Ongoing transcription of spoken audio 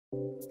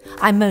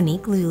I'm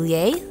Monique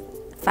Lhuillier,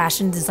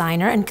 fashion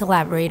designer and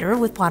collaborator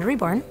with Pottery.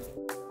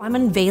 I'm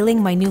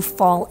unveiling my new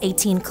Fall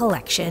 18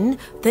 collection.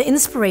 The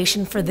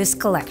inspiration for this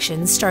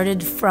collection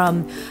started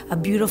from a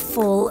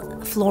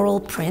beautiful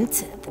floral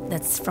print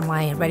that's from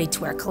my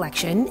ready-to-wear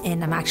collection,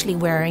 and I'm actually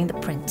wearing the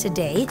print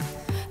today.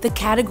 The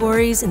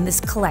categories in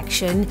this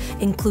collection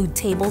include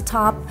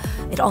tabletop,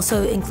 it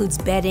also includes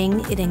bedding,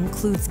 it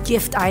includes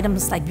gift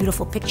items like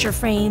beautiful picture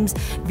frames,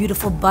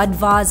 beautiful bud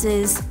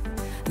vases.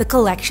 The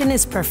collection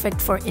is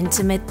perfect for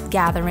intimate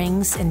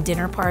gatherings and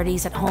dinner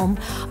parties at home.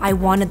 I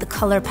wanted the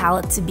color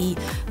palette to be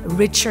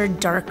richer,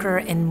 darker,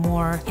 and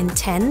more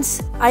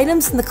intense.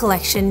 Items in the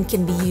collection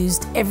can be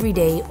used every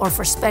day or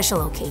for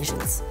special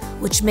occasions,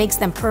 which makes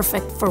them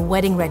perfect for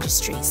wedding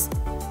registries.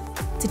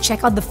 To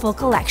check out the full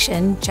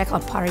collection, check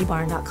out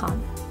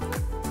potterybarn.com.